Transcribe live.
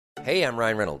Hey, I'm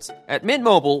Ryan Reynolds. At Mint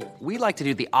Mobile, we like to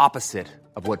do the opposite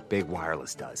of what Big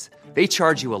Wireless does. They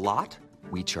charge you a lot,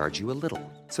 we charge you a little.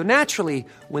 So naturally,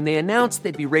 when they announced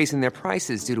they'd be raising their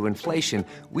prices due to inflation,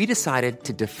 we decided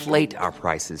to deflate our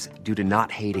prices due to not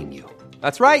hating you.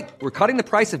 That's right. We're cutting the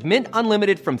price of Mint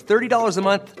Unlimited from $30 a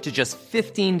month to just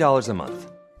 $15 a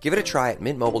month. Give it a try at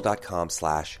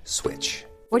mintmobile.com/switch.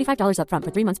 $45 up front for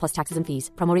 3 months plus taxes and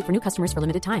fees. Promo rate for new customers for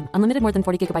limited time. Unlimited more than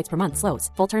 40 gigabytes per month. Slows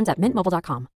full terms at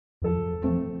mintmobile.com.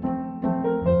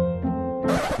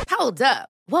 Hold up.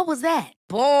 What was that?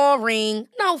 Boring.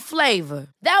 No flavor.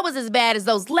 That was as bad as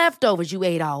those leftovers you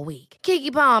ate all week.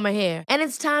 Keke Palmer here, and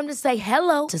it's time to say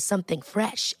hello to something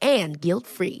fresh and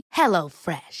guilt-free. Hello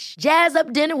Fresh. Jazz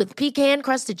up dinner with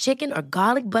pecan-crusted chicken or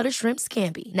garlic butter shrimp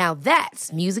scampi. Now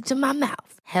that's music to my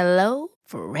mouth. Hello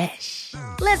Fresh.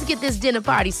 Let's get this dinner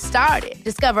party started.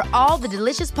 Discover all the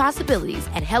delicious possibilities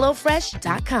at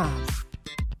hellofresh.com.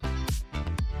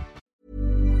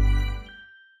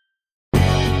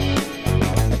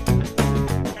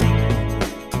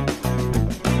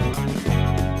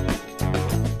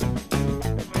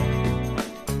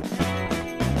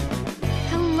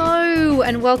 Hello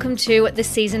and welcome to the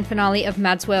season finale of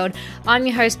Mads World. I'm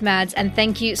your host Mads, and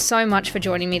thank you so much for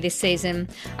joining me this season.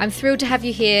 I'm thrilled to have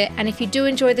you here, and if you do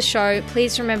enjoy the show,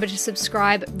 please remember to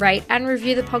subscribe, rate and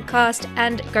review the podcast,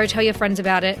 and go tell your friends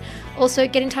about it. Also,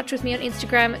 get in touch with me on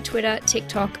Instagram, Twitter,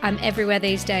 TikTok. I'm everywhere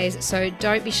these days, so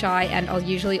don't be shy and I'll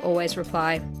usually always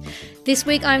reply. This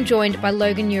week I'm joined by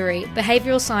Logan Ury,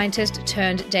 behavioural scientist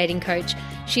turned dating coach.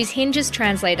 She's Hinge's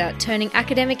translator, turning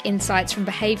academic insights from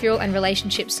behavioural and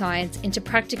relationship science into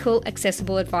practical,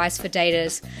 accessible advice for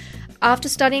daters. After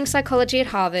studying psychology at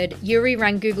Harvard, Ury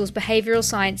ran Google's behavioural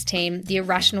science team, The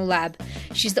Irrational Lab.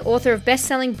 She's the author of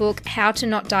best-selling book How to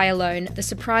Not Die Alone, the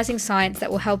surprising science that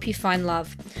will help you find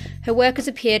love. Her work has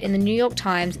appeared in the New York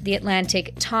Times, The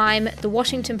Atlantic, Time, The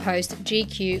Washington Post,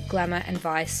 GQ, Glamour and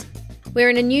Vice. We're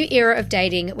in a new era of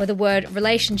dating where the word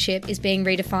relationship is being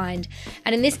redefined,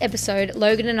 and in this episode,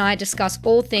 Logan and I discuss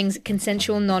all things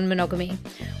consensual non-monogamy.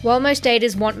 While most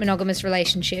daters want monogamous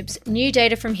relationships, new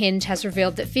data from Hinge has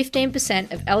revealed that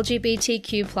 15% of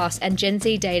LGBTQ+ and Gen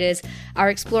Z daters are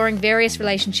exploring various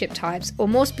relationship types, or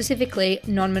more specifically,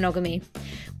 non-monogamy.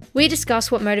 We discuss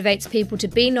what motivates people to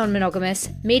be non-monogamous,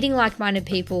 meeting like-minded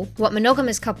people, what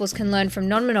monogamous couples can learn from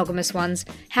non-monogamous ones,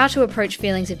 how to approach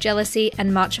feelings of jealousy,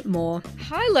 and much more.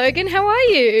 Hi Logan, how are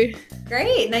you?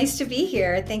 Great, nice to be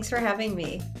here. Thanks for having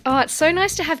me. Oh, it's so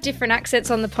nice to have different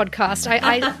accents on the podcast.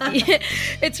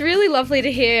 It's really lovely to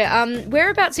hear.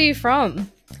 Whereabouts are you from?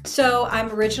 So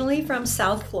I'm originally from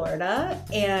South Florida,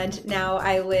 and now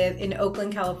I live in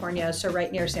Oakland, California, so right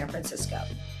near San Francisco.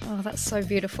 Oh, that's so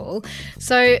beautiful.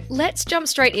 So let's jump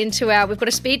straight into we've got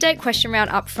a speed date question round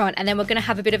up front, and then we're going to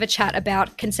have a bit of a chat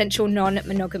about consensual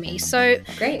non-monogamy. So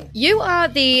great. You are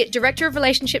the Director of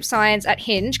Relationship Science at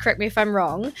Hinge, correct me if I'm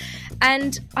wrong,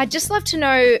 and I'd just love to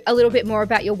know a little bit more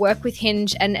about your work with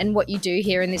Hinge and what you do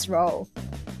here in this role.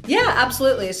 Yeah,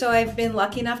 absolutely. So I've been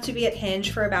lucky enough to be at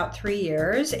Hinge for about 3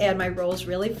 years, and my role is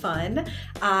really fun.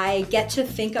 I get to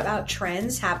think about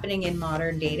trends happening in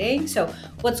modern dating. So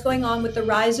what's going on with the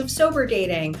rise of sober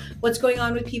dating? What's going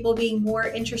on with people being more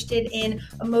interested in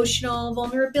emotional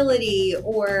vulnerability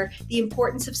or the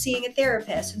importance of seeing a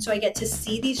therapist? And so I get to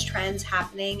see these trends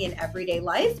happening in everyday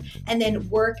life and then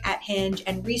work at Hinge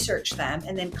and research them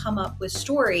and then come up with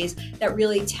stories that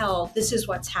really tell this is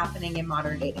what's happening in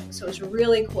modern dating. So it's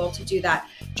really cool to do that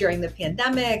during the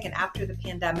pandemic and after the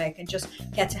pandemic and just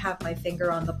get to have my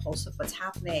finger on the pulse of what's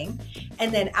happening.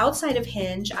 And then outside of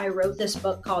Hinge, I wrote this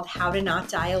book called How to Not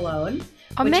Die Alone.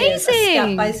 Amazing. Which is a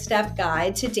step-by-step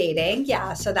guide to dating.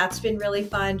 Yeah, so that's been really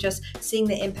fun, just seeing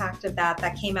the impact of that.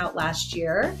 That came out last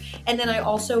year. And then I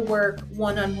also work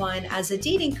one-on-one as a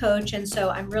dating coach. And so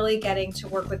I'm really getting to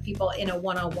work with people in a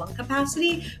one-on-one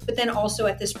capacity, but then also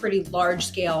at this pretty large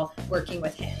scale working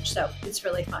with Hinge. So it's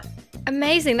really fun.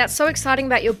 Amazing. That's so exciting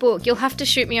about your book. You'll have to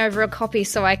shoot me over a copy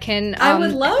so I can... I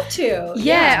would love to.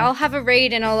 Yeah, I'll have a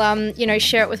read and I'll,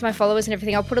 share it with my followers and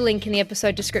everything. I'll put a link in the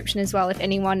episode description as well if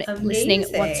anyone listening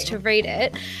wants to read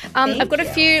it. I've got a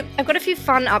few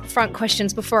fun upfront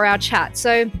questions before our chat.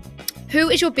 So, who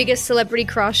is your biggest celebrity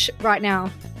crush right now?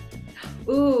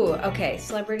 Ooh, okay.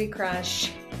 Celebrity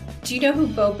crush. Do you know who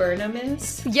Bo Burnham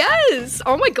is? Yes.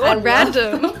 Oh my God,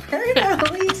 random. Bo Burnham.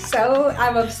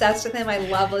 I'm obsessed with him. I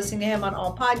love listening to him on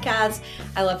all podcasts.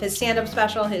 I love his stand-up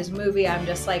special, his movie. I'm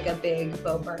just like a big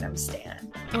Bo Burnham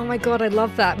stan. Oh my God, I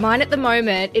love that. Mine at the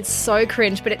moment, it's so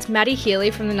cringe, but it's Maddie Healy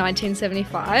from the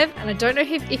 1975. And I don't know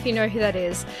if you know who that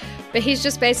is. But he's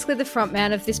just basically the front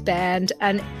man of this band.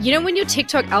 And you know when your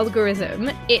TikTok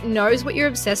algorithm, it knows what you're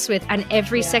obsessed with, and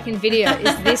every second video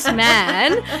is this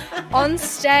man on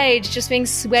stage just being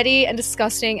sweaty and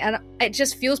disgusting, and it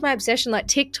just fuels my obsession. Like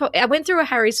TikTok, I went through a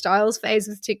Harry Styles phase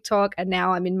with TikTok, and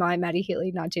now I'm in my Maddie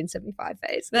Healy 1975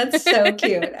 phase. That's so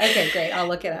cute. Okay, great. I'll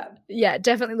look it up. Yeah,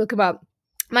 definitely look him up.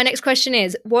 My next question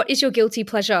is, what is your guilty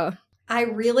pleasure? I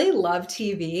really love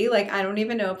TV. Like, I don't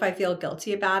even know if I feel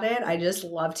guilty about it. I just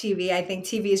love TV. I think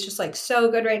TV is just like so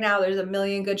good right now. There's a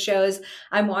million good shows.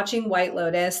 I'm watching White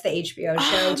Lotus, the HBO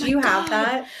show. Do you have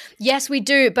that? Yes, we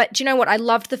do. But do you know what? I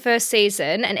loved the first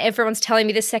season, and everyone's telling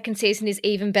me the second season is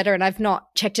even better, and I've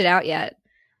not checked it out yet.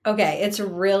 Okay, it's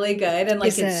really good, and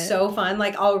like it's so fun.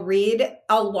 Like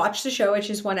I'll watch the show,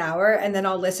 which is 1 hour, and then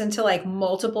I'll listen to like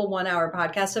multiple 1 hour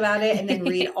podcasts about it and then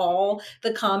read all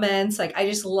the comments. Like I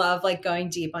just love like going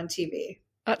deep on TV.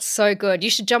 That's so good. You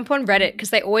should jump on Reddit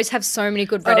because they always have so many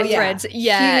good Reddit threads.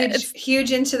 Yeah.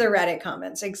 Huge into the Reddit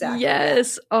comments. Exactly.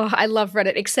 Yes. Oh, I love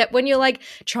Reddit, except when you're like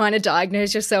trying to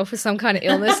diagnose yourself with some kind of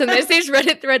illness and there's these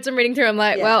Reddit threads I'm reading through. I'm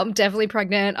like, well, I'm definitely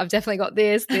pregnant. I've definitely got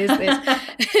this.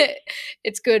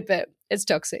 It's good, but it's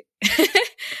toxic.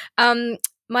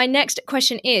 My next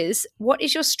question is, what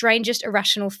is your strangest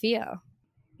irrational fear?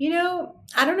 You know,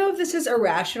 I don't know if this is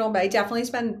irrational, but I definitely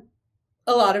spend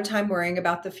a lot of time worrying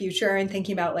about the future and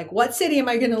thinking about like, what city am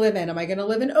I going to live in? Am I going to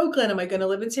live in Oakland? Am I going to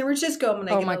live in San Francisco? Am I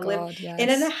going to live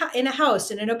in a house,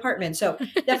 in an apartment? So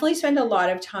definitely spend a lot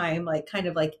of time like kind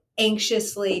of like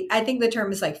anxiously, I think the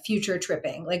term is like future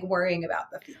tripping, like worrying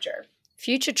about the future.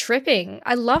 Future tripping.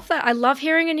 I love that. I love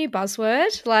hearing a new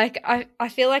buzzword. Like I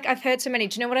feel like I've heard so many.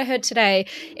 Do you know what I heard today?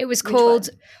 It was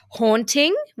called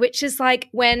haunting, which is like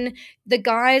when the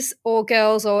guys or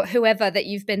girls or whoever that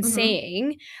you've been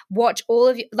seeing watch all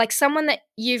of you, like someone that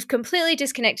you've completely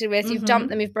disconnected with, you've dumped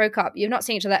them, you've broke up, you've not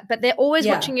seen each other, but they're always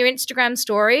watching your Instagram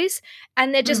stories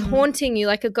and they're just haunting you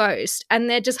like a ghost. And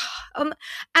they're just and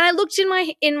I looked in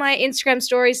my Instagram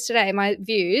stories today, my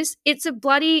views, it's a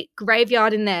bloody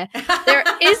graveyard in there. There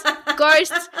is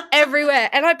ghosts everywhere.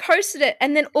 And I posted it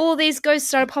and then all these ghosts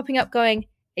started popping up going,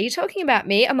 are you talking about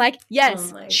me? I'm like,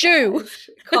 yes, shoo. Gosh.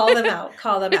 Call them out.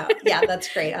 Call them out. Yeah,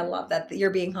 that's great. I love that you're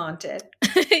being haunted.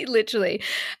 Literally.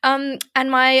 And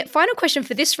my final question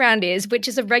for this round is, which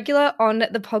is a regular on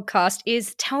the podcast,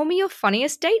 is tell me your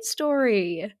funniest date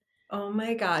story. Oh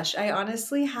my gosh. I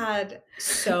honestly had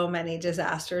so many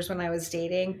disasters when I was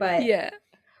dating, but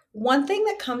one thing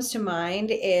that comes to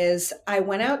mind is I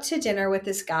went out to dinner with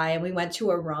this guy and we went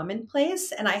to a ramen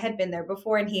place and I had been there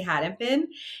before and he hadn't been.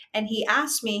 And he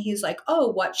asked me, he's like,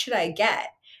 oh, what should I get?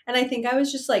 And I think I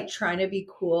was just like trying to be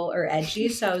cool or edgy.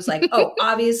 So I was like, oh,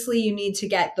 obviously you need to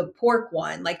get the pork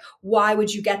one. Like, why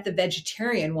would you get the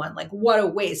vegetarian one? Like, what a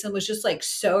waste. And was just like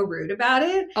so rude about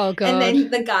it. Oh, God. And then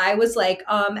the guy was like,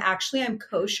 actually, I'm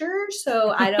kosher.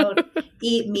 So I don't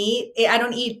eat meat. I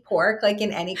don't eat pork like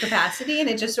in any capacity. And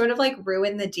it just sort of like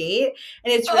ruined the date.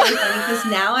 And it's really funny because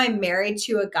now I'm married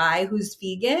to a guy who's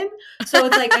vegan. So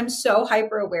it's like, I'm so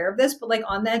hyper aware of this. But like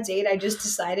on that date, I just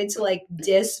decided to like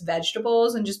diss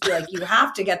vegetables and just be like, you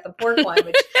have to get the pork one.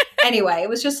 Which anyway, it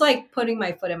was just like putting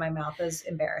my foot in my mouth. It was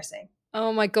embarrassing.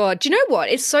 Oh my God. Do you know what?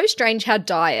 It's so strange how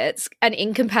diets and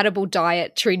incompatible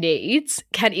dietary needs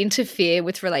can interfere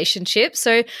with relationships.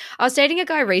 So I was dating a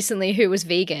guy recently who was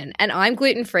vegan and I'm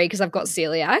gluten-free because I've got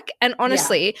celiac. And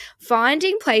honestly,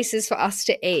 finding places for us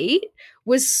to eat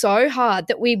was so hard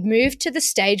that we moved to the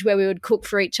stage where we would cook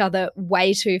for each other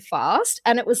way too fast.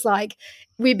 And it was like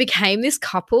we became this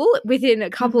couple within a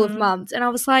couple of months. And I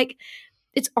was like,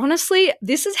 it's honestly,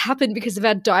 this has happened because of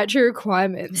our dietary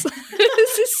requirements.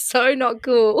 This is so not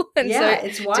cool. And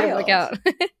it's wild. Didn't work out.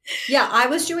 Yeah, I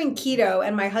was doing keto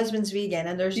and my husband's vegan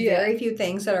and there's very few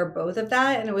things that are both of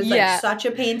that. And it was like such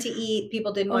a pain to eat.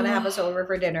 People didn't want to have us over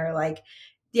for dinner. Like,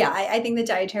 I think the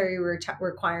dietary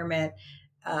requirement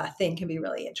thing can be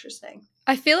really interesting.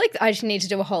 I feel like I just need to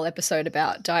do a whole episode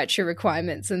about dietary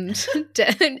requirements and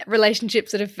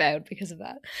relationships that have failed because of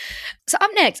that. So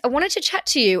up next, I wanted to chat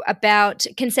to you about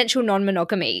consensual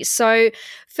non-monogamy. So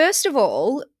first of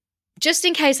all, just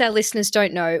in case our listeners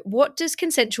don't know, what does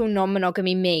consensual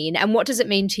non-monogamy mean and what does it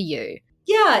mean to you?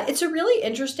 Yeah, it's a really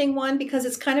interesting one because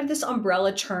it's kind of this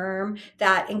umbrella term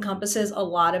that encompasses a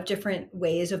lot of different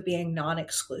ways of being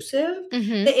non-exclusive.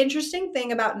 The interesting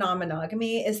thing about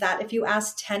non-monogamy is that if you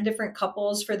ask 10 different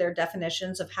couples for their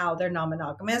definitions of how they're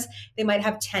non-monogamous, they might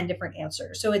have 10 different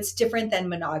answers. So it's different than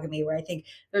monogamy, where I think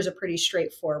there's a pretty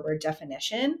straightforward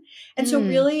definition. And so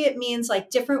really it means like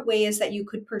different ways that you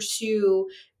could pursue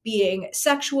being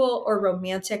sexual or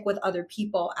romantic with other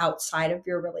people outside of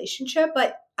your relationship.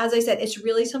 But as I said, it's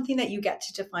really something that you get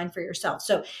to define for yourself.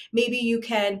 So maybe you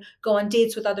can go on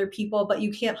dates with other people, but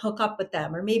you can't hook up with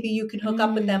them. Or maybe you can hook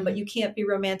up with them, but you can't be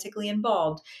romantically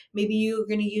involved. Maybe you're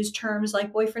going to use terms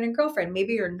like boyfriend and girlfriend.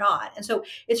 Maybe you're not. And so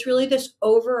it's really this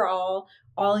overall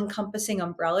all-encompassing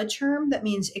umbrella term that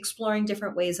means exploring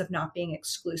different ways of not being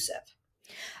exclusive.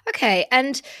 Okay,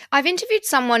 and I've interviewed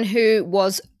someone who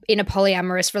was in a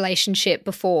polyamorous relationship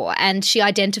before, and she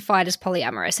identified as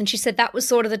polyamorous, and she said that was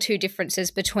sort of the two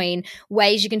differences between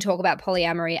ways you can talk about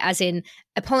polyamory, as in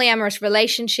a polyamorous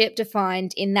relationship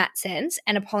defined in that sense,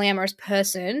 and a polyamorous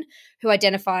person who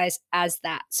identifies as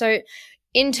that. So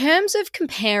in terms of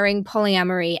comparing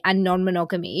polyamory and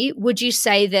non-monogamy, would you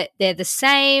say that they're the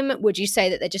same? Would you say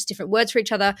that they're just different words for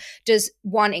each other? Does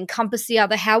one encompass the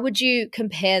other? How would you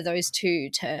compare those two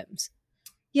terms?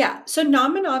 Yeah. So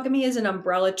non-monogamy is an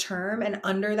umbrella term, and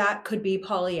under that could be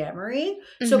polyamory.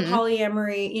 So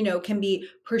polyamory, can be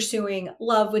pursuing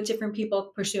love with different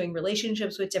people, pursuing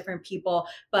relationships with different people,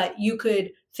 but you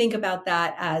could think about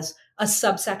that as a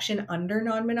subsection under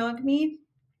non-monogamy.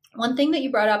 One thing that you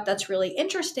brought up that's really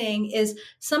interesting is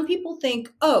some people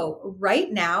think, oh, right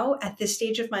now at this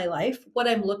stage of my life, what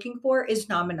I'm looking for is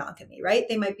non-monogamy, right?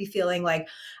 They might be feeling like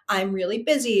I'm really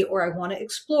busy, or I want to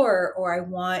explore, or I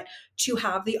want to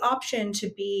have the option to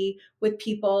be with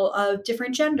people of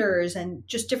different genders and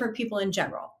just different people in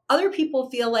general. Other people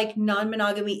feel like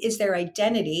non-monogamy is their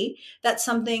identity. That's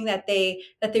something that they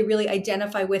really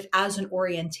identify with as an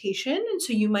orientation. And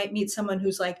so you might meet someone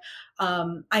who's like,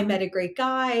 I met a great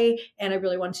guy and I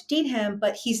really want to date him,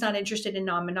 but he's not interested in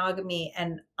non-monogamy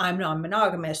and I'm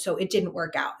non-monogamous, so it didn't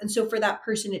work out. And so for that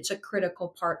person, it's a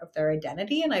critical part of their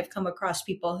identity. And I've come across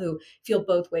people who feel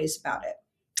both ways about it.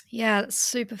 Yeah, that's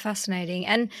super fascinating.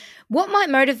 And what might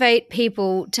motivate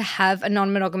people to have a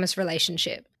non-monogamous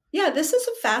relationship? Yeah, this is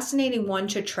a fascinating one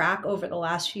to track over the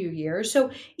last few years.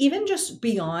 So even just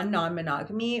beyond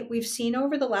non-monogamy, we've seen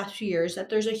over the last few years that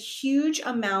there's a huge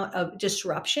amount of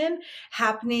disruption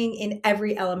happening in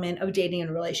every element of dating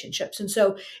and relationships. And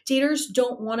so daters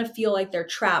don't want to feel like they're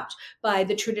trapped by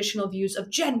the traditional views of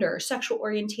gender, sexual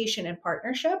orientation, and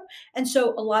partnership. And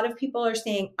so a lot of people are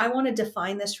saying, I want to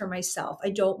define this for myself. I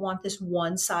don't want this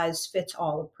one size fits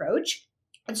all approach.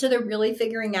 And so they're really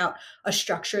figuring out a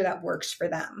structure that works for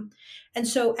them. And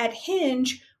so at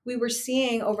Hinge, we were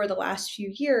seeing over the last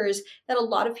few years that a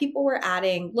lot of people were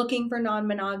looking for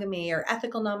non-monogamy or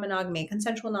ethical non-monogamy,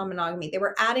 consensual non-monogamy. They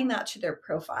were adding that to their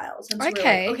profiles. And so we're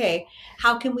like, okay,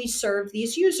 how can we serve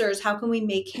these users? How can we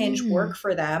make Hinge work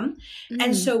for them?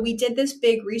 And so we did this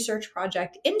big research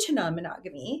project into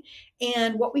non-monogamy.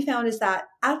 And what we found is that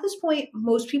at this point,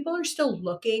 most people are still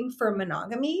looking for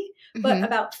monogamy, but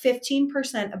about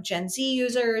 15% of Gen Z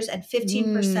users and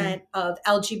 15% of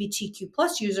LGBTQ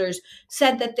plus users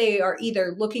said that they are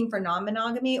either looking for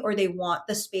non-monogamy or they want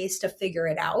the space to figure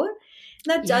it out.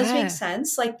 And that does make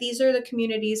sense. Like, these are the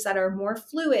communities that are more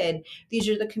fluid. These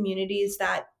are the communities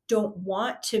that don't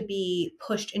want to be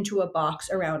pushed into a box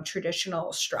around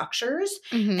traditional structures.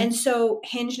 And so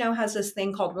Hinge now has this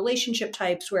thing called relationship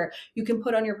types, where you can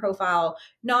put on your profile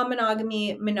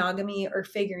non-monogamy, monogamy, or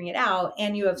figuring it out.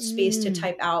 And you have space to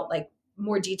type out like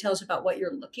more details about what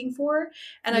you're looking for.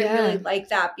 And I really like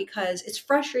that, because it's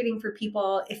frustrating for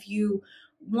people if you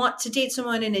want to date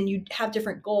someone and then you have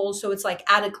different goals. So it's like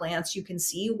at a glance, you can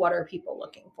see what are people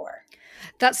looking for.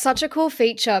 That's such a cool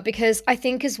feature, because I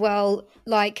think as well,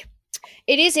 like,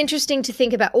 it is interesting to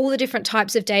think about all the different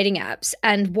types of dating apps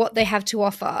and what they have to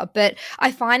offer. But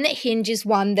I find that Hinge is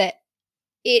one that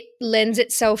it lends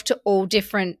itself to all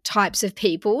different types of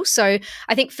people. So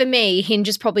I think for me, Hinge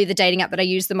is probably the dating app that I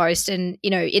use the most. And,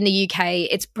 in the UK,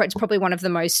 it's probably one of the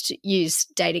most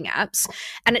used dating apps.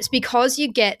 And it's because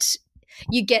you get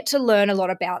to learn a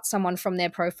lot about someone from their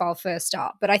profile first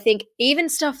up. But I think even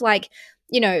stuff like,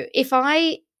 if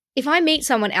I meet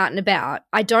someone out and about,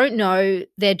 I don't know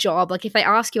their job. Like, if they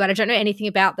ask you out, I don't know anything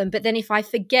about them. But then if I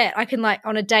forget, I can, like,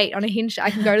 on a date, on a Hinge, I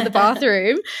can go to the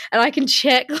bathroom and I can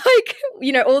check, like,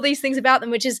 all these things about them,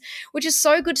 which is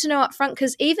so good to know up front.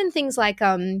 Because even things like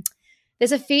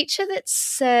there's a feature that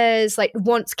says, like,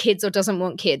 wants kids or doesn't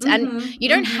want kids. And you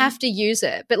don't have to use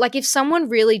it. But, like, if someone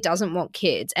really doesn't want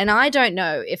kids, and I don't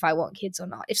know if I want kids or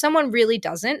not, if someone really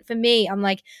doesn't, for me, I'm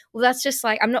like, well, that's just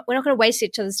like, we're not going to waste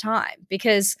each other's time,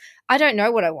 because I don't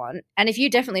know what I want. And if you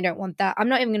definitely don't want that, I'm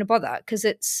not even going to bother, because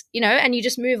it's, and you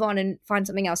just move on and find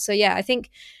something else. So, yeah, I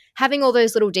think having all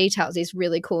those little details is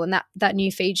really cool. And that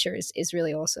new feature is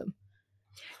really awesome.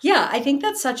 Yeah, I think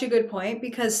that's such a good point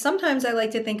because sometimes I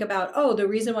like to think about, oh, the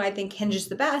reason why I think Hinge is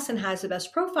the best and has the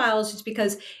best profiles is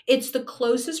because it's the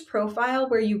closest profile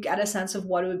where you get a sense of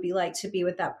what it would be like to be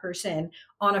with that person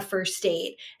on a first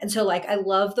date. And so like I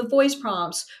love the voice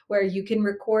prompts where you can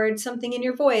record something in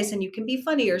your voice and you can be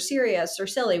funny or serious or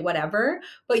silly, whatever.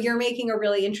 But you're making a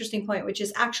really interesting point, which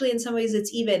is actually in some ways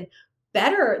it's even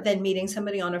better than meeting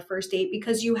somebody on a first date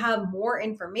because you have more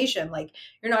information. Like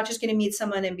you're not just going to meet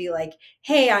someone and be like,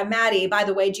 hey, I'm Maddie. By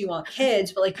the way, do you want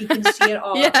kids? But like you can see it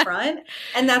all up front.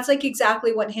 And that's like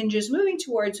exactly what Hinge is moving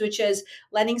towards, which is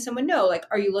letting someone know, like,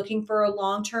 are you looking for a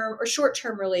long-term or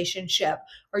short-term relationship?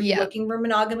 Are you looking for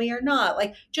monogamy or not?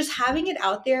 Like just having it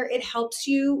out there, it helps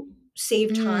you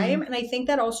save time. And I think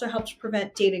that also helps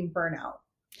prevent dating burnout.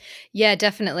 Yeah,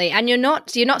 definitely. And you're not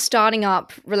starting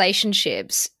up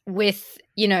relationships with,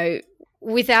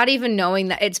 without even knowing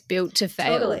that it's built to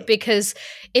fail. Totally. Because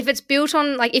if it's built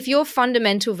on, like, if your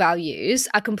fundamental values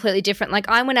are completely different, like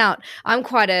I went out, I'm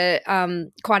quite a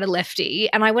lefty,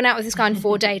 and I went out with this guy on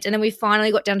 4 dates, and then we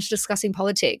finally got down to discussing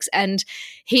politics, and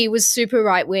he was super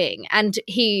right wing, and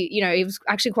he was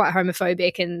actually quite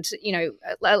homophobic and,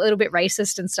 a little bit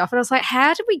racist and stuff. And I was like,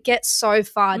 how did we get so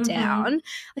far down?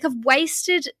 Like I've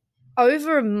wasted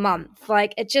over a month.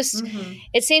 Like it just,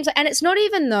 it seems like, and it's not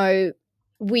even though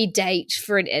we date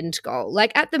for an end goal.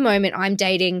 Like at the moment I'm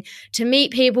dating to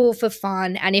meet people for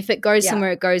fun, and if it goes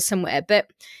somewhere, it goes somewhere. But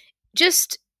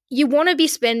just you want to be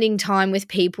spending time with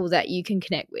people that you can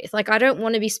connect with. Like I don't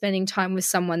want to be spending time with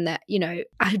someone that,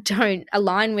 I don't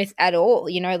align with at all,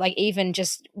 like even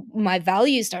just my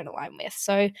values don't align with.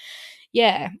 So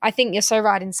yeah, I think you're so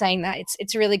right in saying that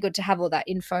it's really good to have all that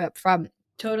info up front.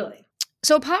 Totally.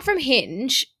 So apart from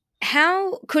Hinge,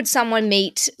 how could someone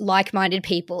meet like-minded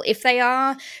people if they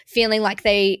are feeling like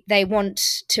they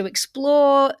want to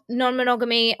explore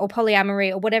non-monogamy or polyamory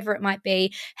or whatever it might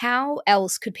be? How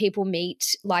else could people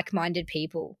meet like-minded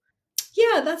people?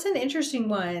 Yeah, that's an interesting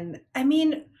one. I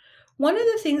mean, one of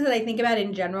the things that I think about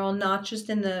in general, not just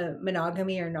in the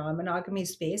monogamy or non-monogamy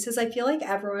space, is I feel like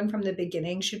everyone from the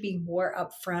beginning should be more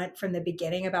upfront from the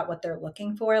beginning about what they're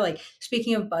looking for. Like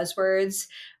speaking of buzzwords,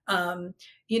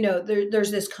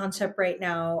 there's this concept right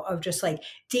now of just like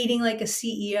dating like a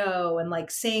CEO and like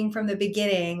saying from the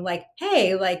beginning, like,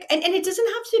 hey, like, and it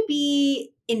doesn't have to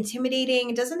be intimidating.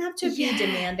 It doesn't have to be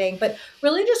demanding, but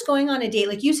really just going on a date.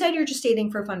 Like you said, you're just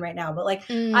dating for fun right now, but like,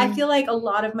 I feel like a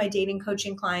lot of my dating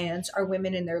coaching clients are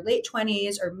women in their late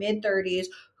 20s or mid 30s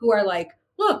who are like,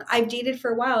 look, I've dated for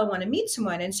a while. I want to meet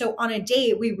someone. And so on a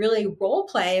date, we really role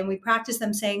play and we practice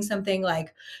them saying something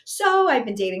like, so I've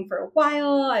been dating for a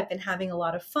while. I've been having a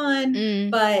lot of fun,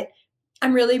 but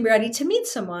I'm really ready to meet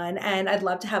someone and I'd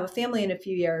love to have a family in a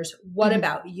few years. What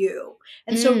about you?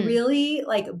 And so really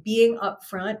like being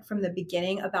upfront from the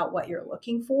beginning about what you're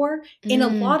looking for in a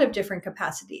lot of different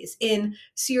capacities, in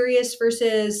serious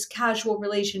versus casual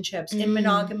relationships, in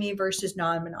monogamy versus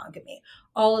non-monogamy,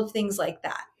 all of things like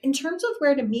that. In terms of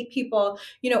where to meet people,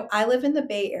 I live in the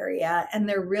Bay Area and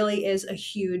there really is a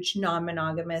huge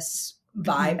non-monogamous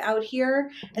vibe out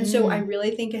here. And so I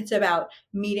really think it's about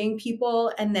meeting people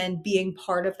and then being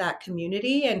part of that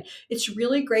community. And it's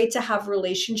really great to have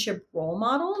relationship role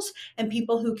models and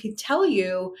people who can tell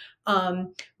you,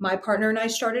 my partner and I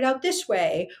started out this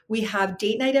way. We have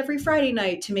date night every Friday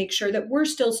night to make sure that we're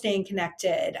still staying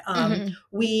connected.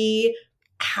 We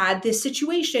had this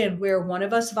situation where one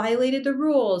of us violated the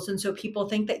rules. And so people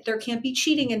think that there can't be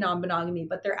cheating in non-monogamy,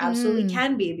 but there absolutely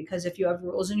can be, because if you have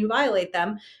rules and you violate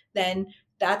them, then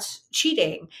that's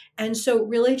cheating. And so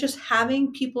really just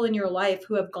having people in your life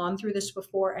who have gone through this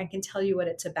before and can tell you what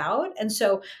it's about. And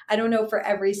so I don't know for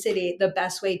every city, the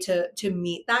best way to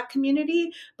meet that community,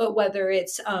 but whether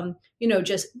it's,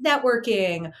 just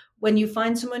networking, when you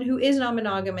find someone who is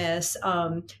non-monogamous,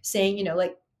 saying,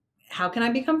 like, how can I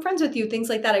become friends with you? Things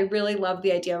like that. I really love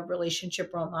the idea of relationship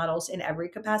role models in every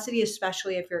capacity,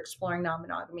 especially if you're exploring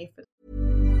non-monogamy.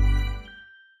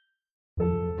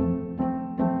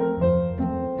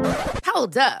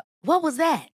 Hold up. What was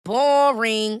that?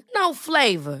 Boring. No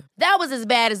flavor. That was as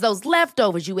bad as those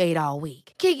leftovers you ate all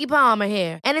week. Keke Palmer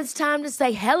here. And it's time to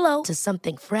say hello to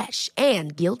something fresh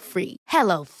and guilt-free.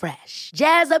 Hello Fresh.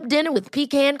 Jazz up dinner with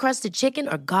pecan-crusted chicken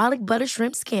or garlic butter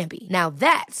shrimp scampi. Now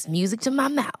that's music to my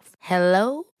mouth.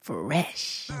 Hello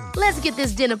Fresh. Let's get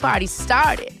this dinner party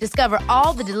started. Discover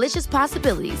all the delicious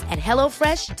possibilities at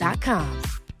HelloFresh.com.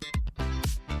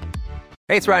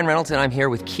 Hey, it's Ryan Reynolds, and I'm here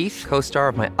with Keith, co-star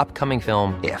of my upcoming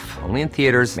film, If, only in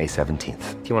theaters May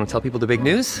 17th. Do you want to tell people the big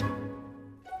news?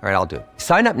 All right, I'll do it.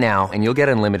 Sign up now and you'll get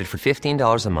unlimited for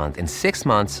 $15 a month and 6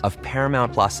 months of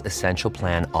Paramount Plus Essential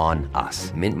Plan on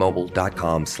us.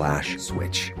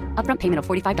 MintMobile.com/switch. Upfront payment of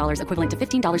 $45 equivalent to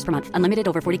 $15 per month. Unlimited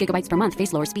over 40 gigabytes per month.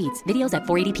 Face lower speeds. Videos at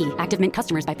 480p. Active Mint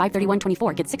customers by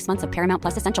 531.24 get 6 months of Paramount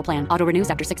Plus Essential Plan. Auto renews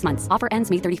after 6 months. Offer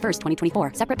ends May 31st,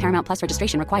 2024. Separate Paramount Plus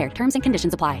registration required. Terms and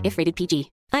conditions apply if rated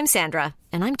PG. I'm Sandra,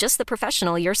 and I'm just the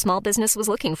professional your small business was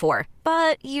looking for.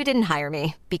 But you didn't hire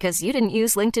me because you didn't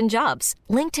use LinkedIn Jobs.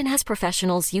 LinkedIn has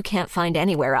professionals you can't find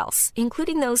anywhere else,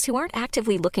 including those who aren't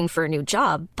actively looking for a new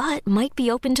job, but might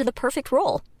be open to the perfect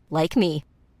role, like me.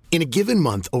 In a given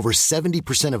month, over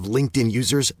 70% of LinkedIn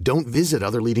users don't visit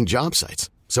other leading job sites.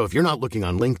 So if you're not looking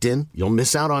on LinkedIn, you'll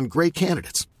miss out on great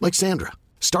candidates like Sandra.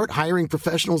 Start hiring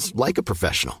professionals like a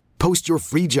professional. Post your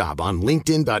free job on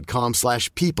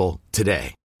linkedin.com/people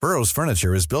today. Burrow's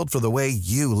furniture is built for the way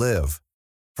you live.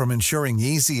 From ensuring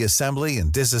easy assembly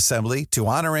and disassembly to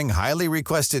honoring highly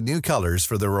requested new colors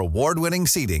for their award-winning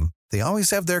seating, they always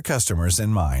have their customers in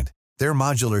mind. Their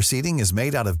modular seating is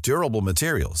made out of durable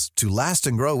materials to last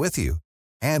and grow with you.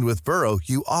 And with Burrow,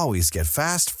 you always get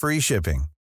fast, free shipping.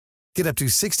 Get up to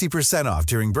 60% off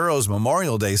during Burrow's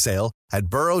Memorial Day sale at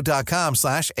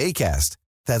burrow.com/ACAST.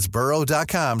 That's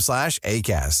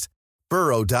burrow.com/ACAST.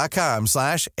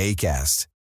 burrow.com/ACAST.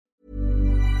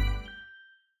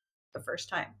 The first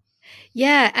time.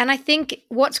 Yeah, and I think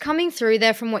what's coming through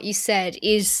there from what you said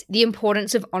is the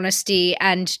importance of honesty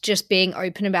and just being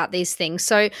open about these things.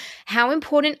 So how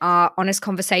important are honest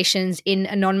conversations in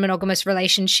a non-monogamous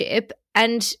relationship?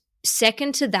 And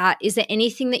second to that, is there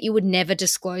anything that you would never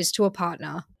disclose to a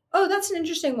partner? Oh, that's an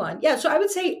interesting one. Yeah. So I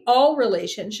would say all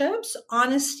relationships,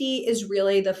 honesty is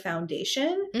really the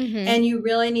foundation. And you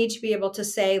really need to be able to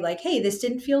say like, hey, this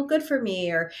didn't feel good for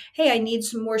me, or hey, I need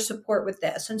some more support with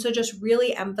this. And so just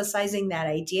really emphasizing that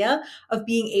idea of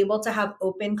being able to have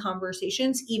open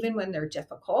conversations, even when they're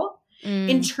difficult.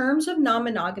 In terms of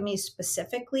non-monogamy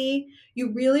specifically,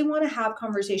 you really want to have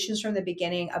conversations from the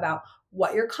beginning about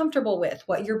what you're comfortable with,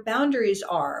 what your boundaries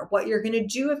are, what you're going to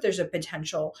do if there's a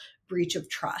potential breach of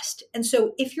trust. And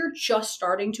so if you're just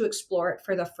starting to explore it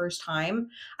for the first time,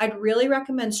 I'd really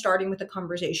recommend starting with a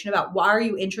conversation about why are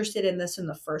you interested in this in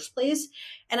the first place?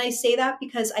 And I say that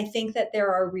because I think that there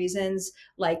are reasons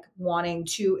like wanting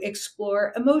to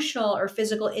explore emotional or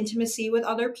physical intimacy with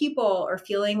other people, or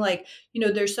feeling like,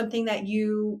 there's something that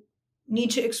you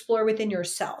need to explore within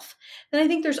yourself. Then I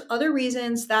think there's other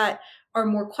reasons that are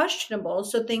more questionable.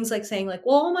 So things like saying like,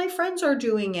 well, all my friends are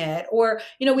doing it, or,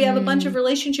 we have a bunch of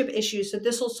relationship issues, so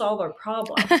this will solve our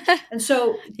problem. And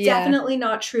so definitely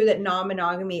not true that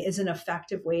non-monogamy is an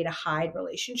effective way to hide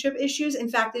relationship issues. In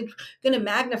fact, it's going to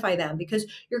magnify them because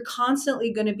you're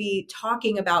constantly going to be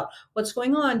talking about what's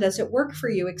going on, does it work for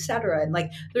you, etc. And like,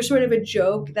 there's sort of a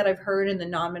joke that I've heard in the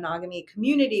non-monogamy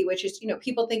community, which is,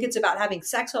 people think it's about having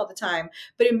sex all the time,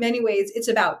 but in many ways it's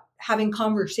about having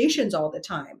conversations all the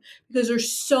time because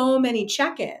there's so many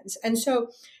check-ins. And so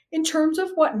in terms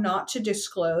of what not to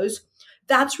disclose,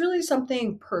 that's really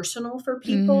something personal for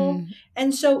people.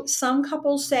 And so some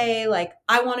couples say like,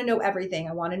 I want to know everything.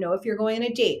 I want to know if you're going on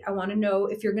a date. I want to know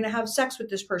if you're going to have sex with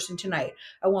this person tonight.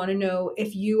 I want to know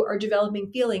if you are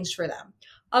developing feelings for them.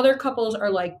 Other couples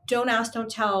are like, don't ask, don't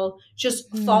tell,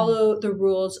 just follow the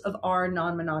rules of our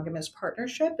non-monogamous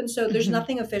partnership. And so there's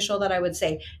nothing official that I would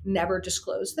say never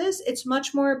disclose this. It's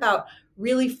much more about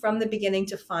really from the beginning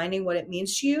defining what it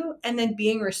means to you and then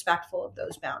being respectful of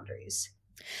those boundaries.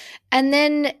 And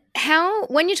then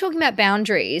when you're talking about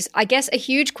boundaries, I guess a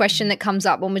huge question that comes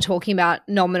up when we're talking about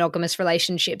non-monogamous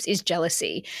relationships is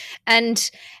jealousy and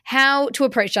how to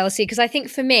approach jealousy. Because I think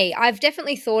for me, I've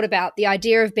definitely thought about the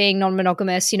idea of being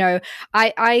non-monogamous.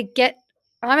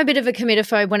 I'm a bit of a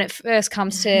committophobe when it first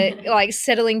comes to like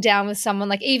settling down with someone.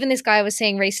 Like even this guy I was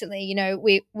seeing recently,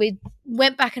 we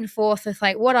went back and forth with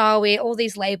like, what are we? All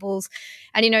these labels.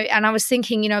 And, and I was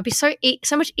thinking, it'd be so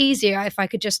much easier if I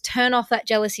could just turn off that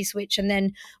jealousy switch and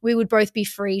then we would both be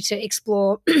free to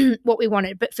explore what we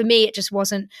wanted. But for me, it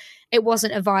wasn't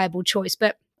a viable choice.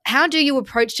 But how do you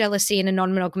approach jealousy in a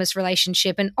non-monogamous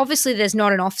relationship? And obviously there's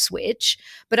not an off switch,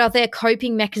 but are there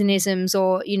coping mechanisms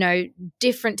or,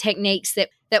 different techniques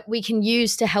that we can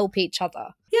use to help each other?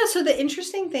 Yeah, so the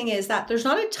interesting thing is that there's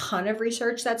not a ton of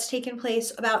research that's taken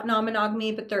place about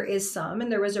non-monogamy, but there is some. And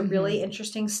there was a really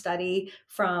interesting study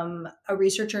from a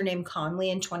researcher named Conley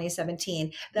in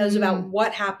 2017 that was about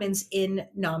what happens in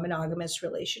non-monogamous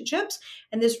relationships.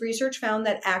 And this research found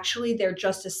that actually they're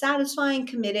just as satisfying,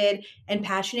 committed, and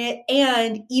passionate,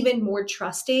 and even more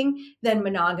trusting than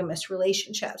monogamous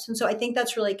relationships. And so I think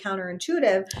that's really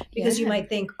counterintuitive because you might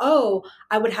think, oh,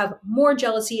 I would have more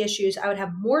jealousy issues, I would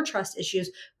have more trust issues.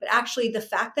 but actually the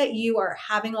fact that you are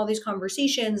having all these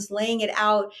conversations, laying it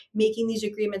out, making these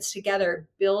agreements together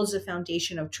builds a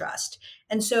foundation of trust.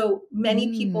 And so many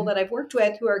people that I've worked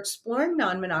with who are exploring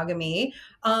non-monogamy,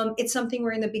 it's something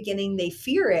where in the beginning they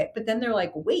fear it, but then they're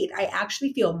like, wait, I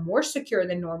actually feel more secure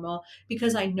than normal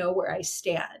because I know where I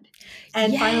stand.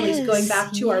 And finally, going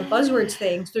back to our buzzwords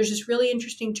things, there's this really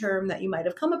interesting term that you might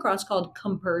have come across called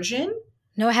compersion.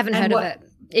 No, I haven't heard of it.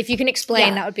 If you can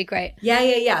explain, that would be great.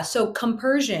 Yeah. So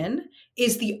compersion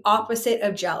is the opposite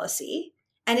of jealousy.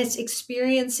 And it's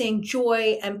experiencing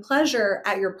joy and pleasure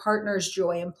at your partner's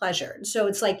joy and pleasure. And so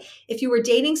it's like if you were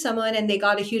dating someone and they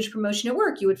got a huge promotion at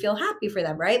work, you would feel happy for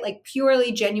them, right? Like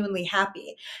purely, genuinely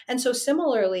happy. And so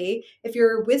similarly, if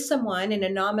you're with someone in a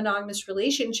non-monogamous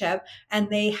relationship and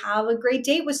they have a great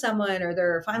date with someone, or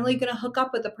they're finally going to hook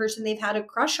up with the person they've had a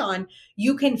crush on,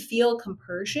 you can feel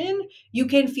compersion. You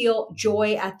can feel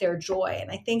joy at their joy. And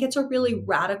I think it's a really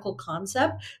radical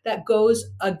concept that goes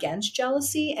against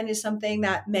jealousy and is something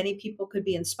that many people could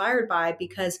be inspired by,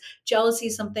 because jealousy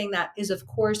is something that is, of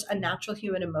course, a natural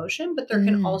human emotion, but there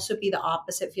can also be the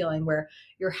opposite feeling where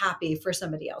you're happy for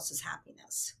somebody else's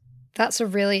happiness. That's a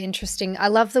really interesting. I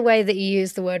love the way that you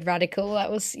use the word radical. That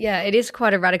was, it is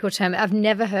quite a radical term. I've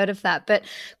never heard of that. But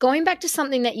going back to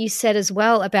something that you said as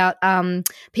well about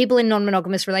people in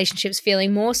non-monogamous relationships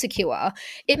feeling more secure,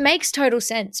 it makes total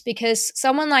sense, because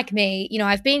someone like me,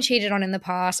 I've been cheated on in the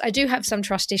past. I do have some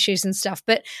trust issues and stuff,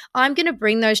 but I'm going to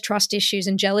bring those trust issues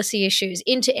and jealousy issues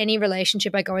into any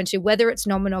relationship I go into, whether it's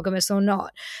non-monogamous or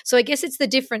not. So I guess it's the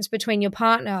difference between your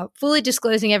partner fully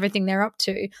disclosing everything they're up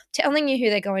to, telling you who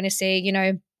they're going to see,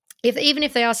 even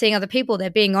if they are seeing other people, they're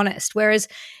being honest. Whereas,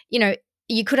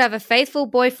 you could have a faithful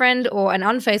boyfriend or an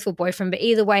unfaithful boyfriend, but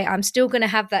either way, I'm still going to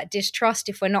have that distrust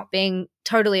if we're not being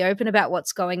totally open about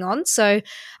what's going on. So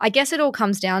I guess it all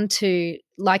comes down to,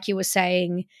 like you were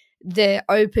saying, the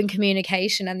open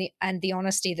communication and the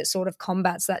honesty that sort of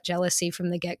combats that jealousy from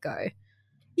the get-go.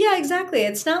 Yeah, exactly.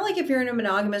 It's not like if you're in a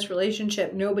monogamous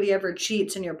relationship, nobody ever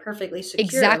cheats and you're perfectly secure.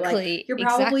 Exactly. Like, you're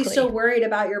probably still worried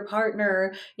about your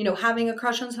partner, having a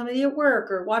crush on somebody at work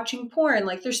or watching porn.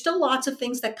 Like, there's still lots of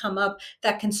things that come up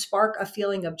that can spark a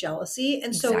feeling of jealousy.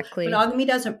 And so monogamy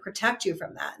doesn't protect you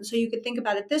from that. And so you could think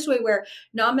about it this way, where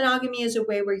non-monogamy is a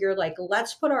way where you're like,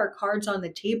 let's put our cards on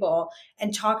the table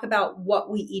and talk about what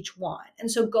we each want.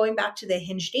 And so going back to the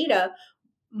Hinge data,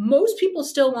 most people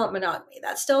still want monogamy.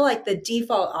 That's still like the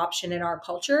default option in our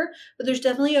culture, but there's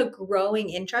definitely a growing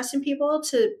interest in people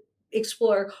to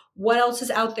explore what else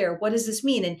is out there. What does this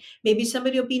mean? And maybe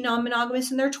somebody will be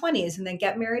non-monogamous in their 20s and then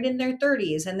get married in their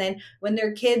 30s. And then when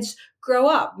their kids grow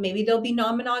up, maybe they'll be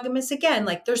non-monogamous again.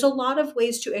 Like, there's a lot of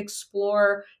ways to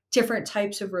explore different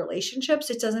types of relationships.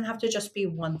 It doesn't have to just be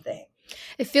one thing.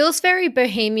 It feels very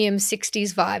bohemian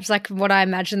 60s vibes, like what I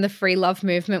imagine the free love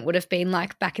movement would have been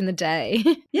like back in the day.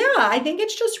 Yeah, I think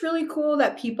it's just really cool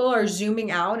that people are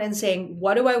zooming out and saying,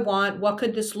 what do I want? What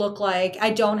could this look like?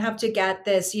 I don't have to get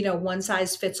this, one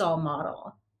size fits all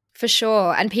model. For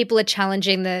sure. And people are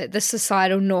challenging the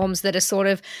societal norms that are sort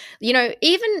of,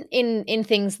 even in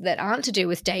things that aren't to do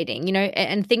with dating,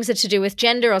 and things that are to do with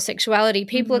gender or sexuality,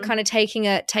 people are kind of taking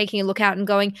a look out and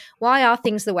going, why are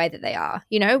things the way that they are?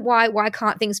 Why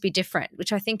can't things be different?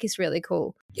 Which I think is really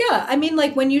cool. Yeah. I mean,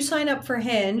 like, when you sign up for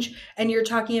Hinge and you're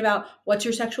talking about what's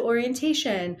your sexual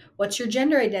orientation, what's your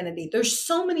gender identity, there's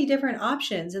so many different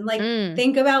options. And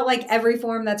think about like every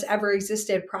form that's ever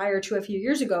existed prior to a few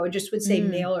years ago. It just would say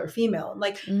male or female.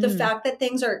 Like, the fact that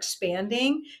things are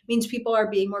expanding means people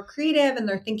are being more creative and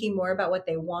they're thinking more about what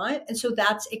they want. And so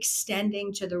that's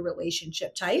extending to the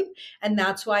relationship type. And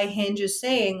that's why Hinge is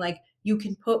saying, like, you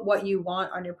can put what you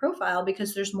want on your profile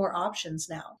because there's more options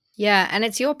now. Yeah, and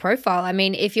it's your profile. I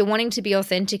mean, if you're wanting to be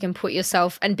authentic and put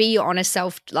yourself and be your honest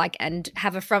self, and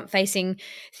have a front-facing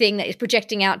thing that is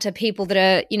projecting out to people that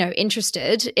are,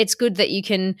 interested, it's good that you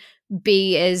can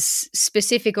be as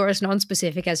specific or as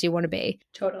non-specific as you want to be.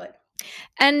 Totally.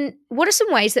 And what are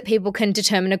some ways that people can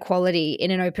determine equality in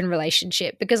an open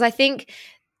relationship? Because I think,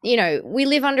 we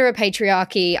live under a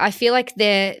patriarchy. I feel like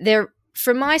there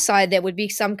from my side, there would be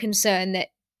some concern that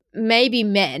maybe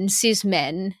cis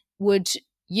men would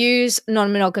use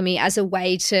non-monogamy as a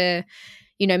way to,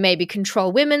 maybe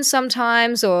control women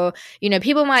sometimes, or,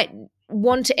 people might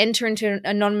want to enter into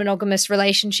a non-monogamous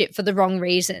relationship for the wrong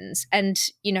reasons. And,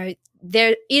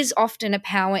 there is often a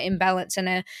power imbalance and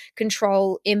a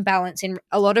control imbalance in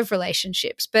a lot of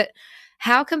relationships. But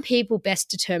how can people best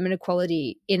determine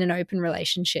equality in an open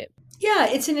relationship? Yeah,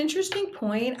 it's an interesting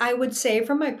point. I would say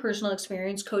from my personal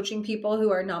experience coaching people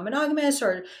who are non-monogamous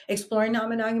or exploring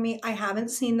non-monogamy, I haven't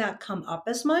seen that come up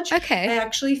as much. I Okay.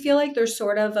 actually feel like there's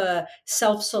sort of a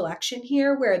self-selection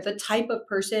here where the type of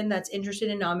person that's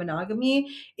interested in non-monogamy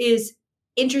is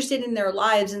interested in their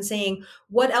lives and saying,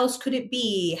 what else could it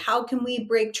be? How can we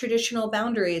break traditional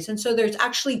boundaries? And so there's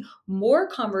actually more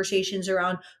conversations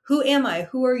around who am I?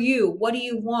 Who are you? What do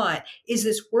you want? Is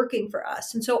this working for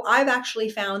us? And so I've actually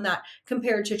found that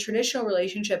compared to traditional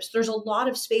relationships, there's a lot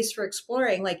of space for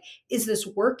exploring, like, is this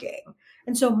working?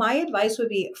 And so my advice would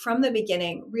be from the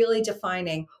beginning, really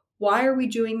defining, why are we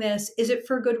doing this? Is it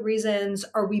for good reasons?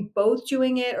 Are we both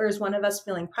doing it, or is one of us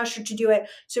feeling pressured to do it?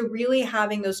 So really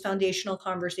having those foundational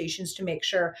conversations to make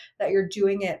sure that you're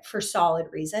doing it for solid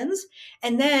reasons.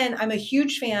 And then I'm a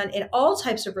huge fan in all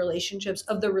types of relationships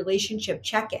of the relationship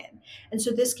check-in. And so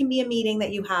this can be a meeting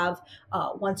that you have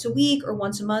once a week or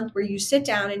once a month where you sit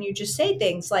down and you just say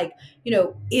things like,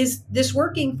 is this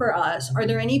working for us? Are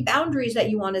there any boundaries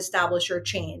that you want to establish or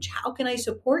change? How can I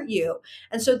support you?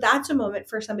 And so that's a moment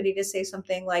for somebody to say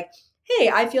something like, hey,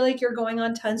 I feel like you're going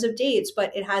on tons of dates,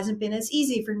 but it hasn't been as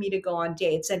easy for me to go on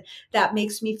dates. And that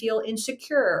makes me feel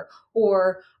insecure.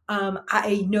 Or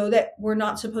I know that we're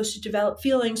not supposed to develop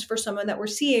feelings for someone that we're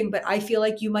seeing, but I feel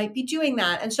like you might be doing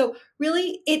that. And so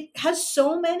really, it has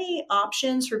so many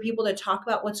options for people to talk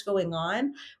about what's going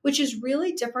on, which is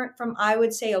really different from, I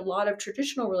would say, a lot of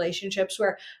traditional relationships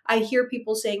where I hear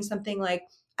people saying something like,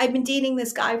 I've been dating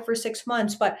this guy for 6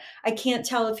 months, but I can't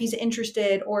tell if he's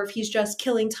interested or if he's just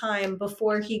killing time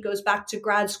before he goes back to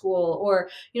grad school. Or,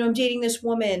 I'm dating this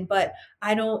woman, but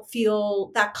I don't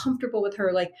feel that comfortable with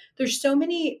her. Like, there's so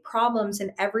many problems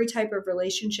in every type of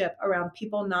relationship around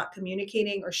people not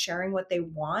communicating or sharing what they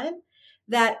want,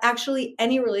 that actually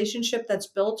any relationship that's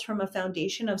built from a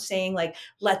foundation of saying, like,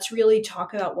 let's really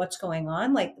talk about what's going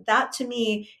on, like, that to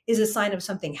me is a sign of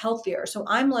something healthier. So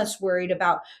I'm less worried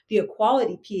about the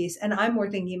equality piece, and I'm more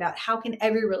thinking about how can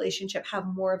every relationship have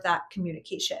more of that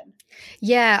communication.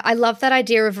 Yeah, I love that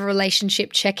idea of a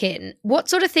relationship check-in. What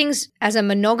sort of things as a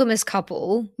monogamous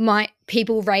couple might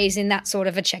people raise in that sort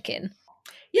of a check-in?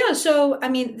 Yeah. So, I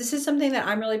mean, this is something that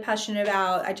I'm really passionate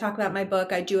about. I talk about my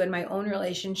book, I do in my own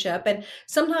relationship. And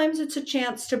sometimes it's a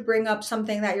chance to bring up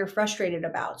something that you're frustrated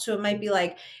about. So it might be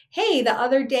like, hey, the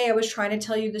other day I was trying to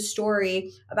tell you the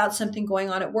story about something going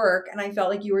on at work, and I felt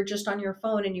like you were just on your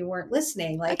phone and you weren't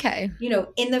listening. Like, Okay.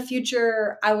 in the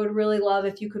future, I would really love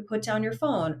if you could put down your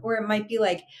phone. Or it might be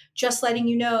like, just letting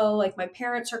you know, like, my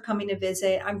parents are coming to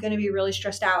visit. I'm going to be really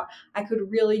stressed out. I could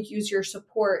really use your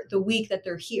support the week that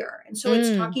they're here. And so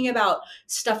it's talking about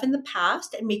stuff in the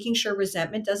past and making sure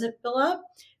resentment doesn't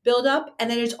build up. And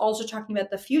then it's also talking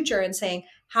about the future and saying,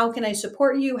 how can I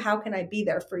support you? How can I be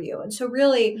there for you? And so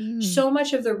really, so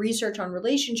much of the research on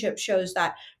relationships shows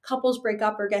that couples break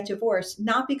up or get divorced,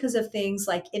 not because of things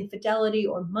like infidelity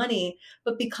or money,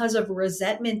 but because of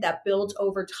resentment that builds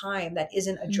over time that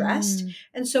isn't addressed.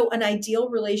 And so an ideal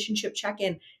relationship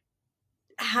check-in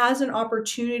has an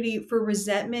opportunity for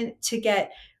resentment to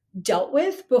get dealt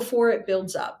with before it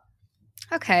builds up.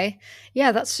 Okay.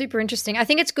 Yeah, that's super interesting. I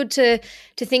think it's good to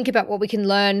think about what we can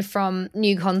learn from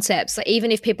new concepts, like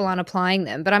even if people aren't applying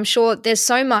them. But I'm sure there's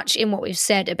so much in what we've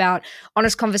said about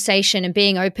honest conversation and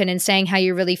being open and saying how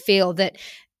you really feel that,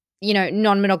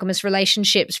 non-monogamous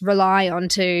relationships rely on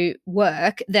to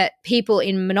work, that people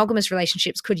in monogamous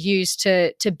relationships could use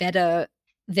to better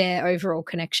their overall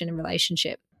connection and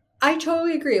relationship. I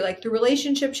totally agree. Like, the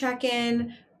relationship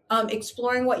check-in,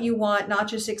 exploring what you want, not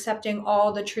just accepting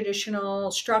all the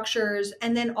traditional structures,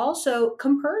 and then also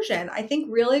compersion. I think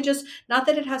really just not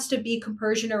that it has to be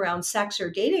compersion around sex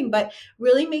or dating, but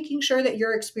really making sure that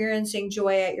you're experiencing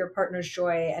joy at your partner's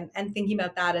joy, and thinking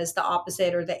about that as the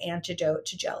opposite or the antidote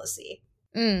to jealousy.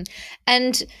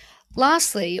 And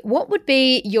lastly, what would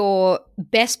be your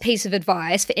best piece of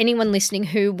advice for anyone listening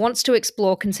who wants to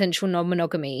explore consensual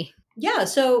non-monogamy? Yeah,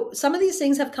 so some of these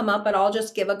things have come up, but I'll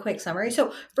just give a quick summary.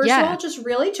 So first of all, just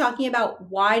really talking about,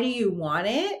 why do you want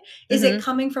it? Is it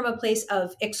coming from a place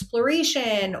of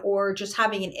exploration or just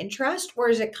having an interest? Or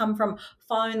does it come from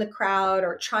following the crowd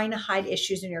or trying to hide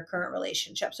issues in your current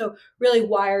relationship? So really,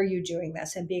 why are you doing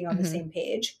this, and being on the same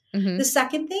page? The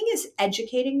second thing is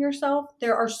educating yourself.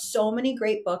 There are so many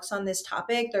great books on this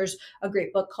topic. There's a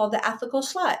great book called The Ethical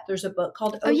Slut. There's a book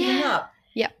called Opening Up.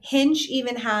 Yeah. Hinge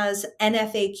even has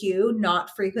NFAQ,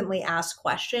 not frequently asked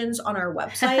questions, on our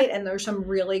website. And there's some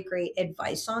really great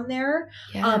advice on there.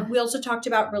 Yeah. We also talked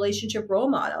about relationship role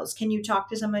models. Can you talk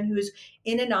to someone who's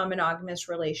in a non-monogamous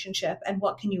relationship, and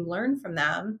what can you learn from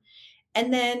them?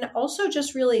 And then also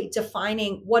just really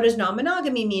defining, what does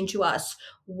non-monogamy mean to us?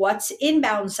 What's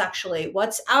inbound sexually?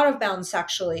 What's out of bounds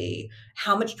sexually?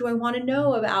 How much do I want to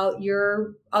know about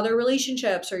your other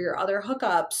relationships or your other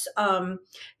hookups?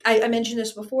 I mentioned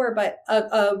this before, but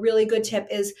a really good tip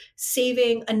is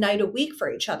saving a night a week for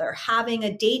each other, having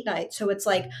a date night. So it's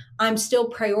like, I'm still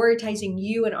prioritizing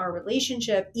you and our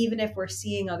relationship, even if we're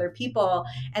seeing other people.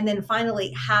 And then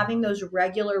finally, having those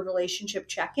regular relationship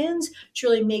check-ins to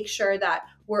really make sure that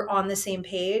we're on the same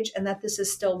page and that this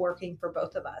is still working for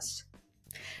both of us.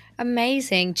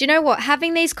 Amazing. Do you know what?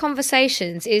 Having these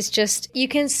conversations is just, you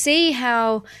can see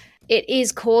how it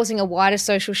is causing a wider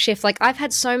social shift. Like, I've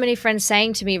had so many friends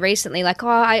saying to me recently, like,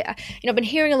 I've been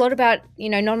hearing a lot about,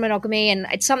 non-monogamy, and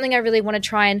it's something I really want to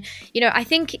try. And, I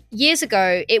think years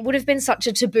ago it would have been such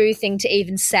a taboo thing to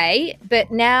even say,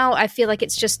 but now I feel like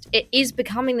it is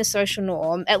becoming the social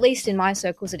norm, at least in my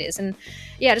circles it is. And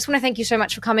yeah, I just want to thank you so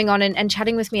much for coming on and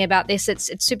chatting with me about this. It's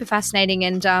super fascinating.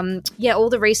 And all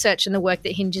the research and the work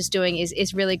that Hinge is doing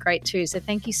is really great too. So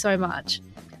thank you so much.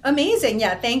 Amazing.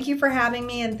 Yeah. Thank you for having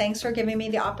me. And thanks for giving me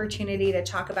the opportunity to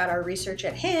talk about our research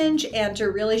at Hinge and to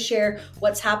really share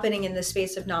what's happening in the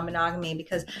space of non-monogamy,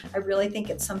 because I really think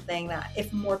it's something that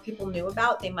if more people knew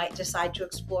about, they might decide to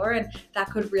explore, and that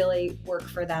could really work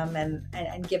for them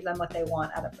and give them what they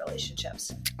want out of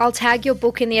relationships. I'll tag your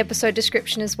book in the episode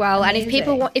description as well. Amazing.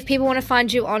 And if people want to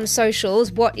find you on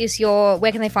socials, where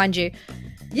can they find you?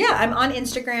 Yeah, I'm on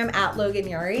Instagram at Logan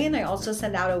Yuri, and I also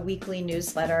send out a weekly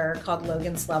newsletter called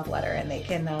Logan's Love Letter, and they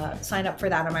can sign up for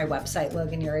that on my website,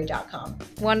 loganyuri.com.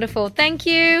 Wonderful. Thank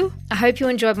you. I hope you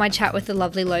enjoyed my chat with the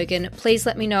lovely Logan. Please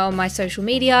let me know on my social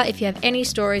media if you have any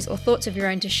stories or thoughts of your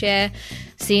own to share.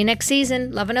 See you next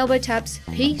season. Love and elbow taps.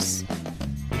 Peace.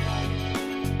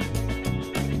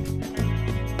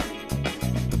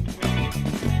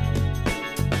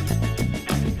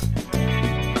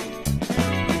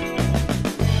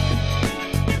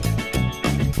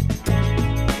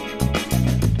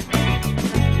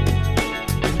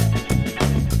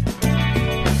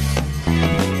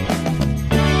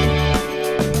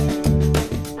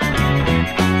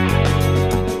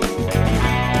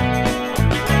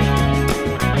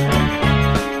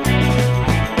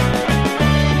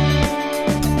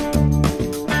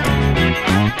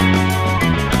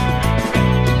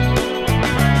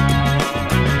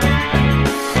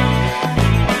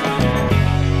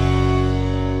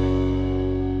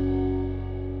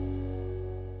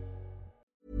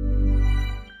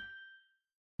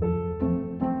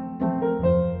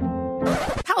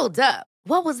 Hold up.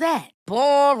 What was that?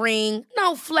 Boring.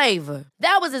 No flavor.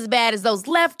 That was as bad as those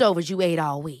leftovers you ate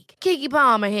all week. Keke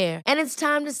Palmer here. And it's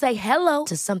time to say hello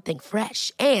to something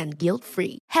fresh and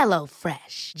guilt-free. Hello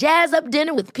Fresh. Jazz up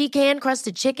dinner with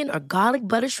pecan-crusted chicken or garlic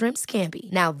butter shrimp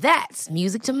scampi. Now that's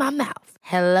music to my mouth.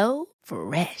 Hello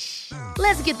Fresh.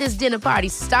 Let's get this dinner party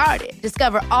started.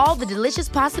 Discover all the delicious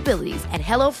possibilities at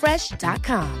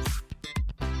HelloFresh.com.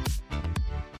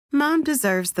 Mom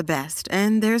deserves the best,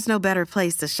 and there's no better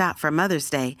place to shop for Mother's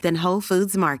Day than Whole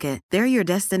Foods Market. They're your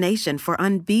destination for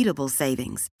unbeatable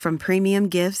savings, from premium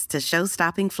gifts to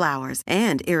show-stopping flowers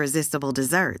and irresistible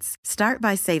desserts. Start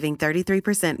by saving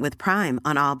 33% with Prime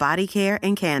on all body care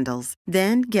and candles.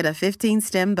 Then get a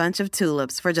 15-stem bunch of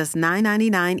tulips for just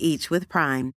 $9.99 each with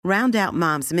Prime. Round out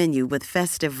Mom's menu with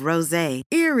festive rosé,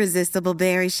 irresistible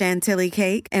berry chantilly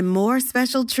cake, and more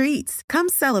special treats. Come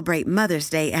celebrate Mother's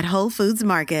Day at Whole Foods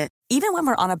Market. Even when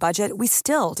we're on a budget, we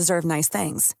still deserve nice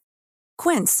things.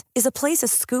 Quince is a place to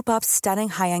scoop up stunning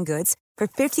high-end goods for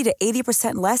 50 to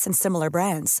 80% less than similar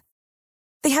brands.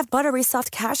 They have buttery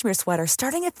soft cashmere sweaters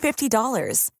starting at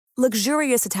 $50,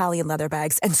 luxurious Italian leather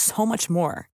bags, and so much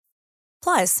more.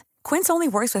 Plus, Quince only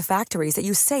works with factories that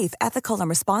use safe, ethical, and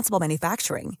responsible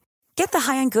manufacturing. Get the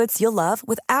high-end goods you'll love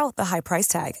without the high price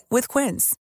tag with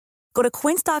Quince. Go to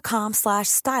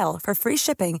quince.com/style for free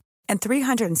shipping and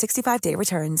 365-day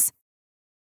returns.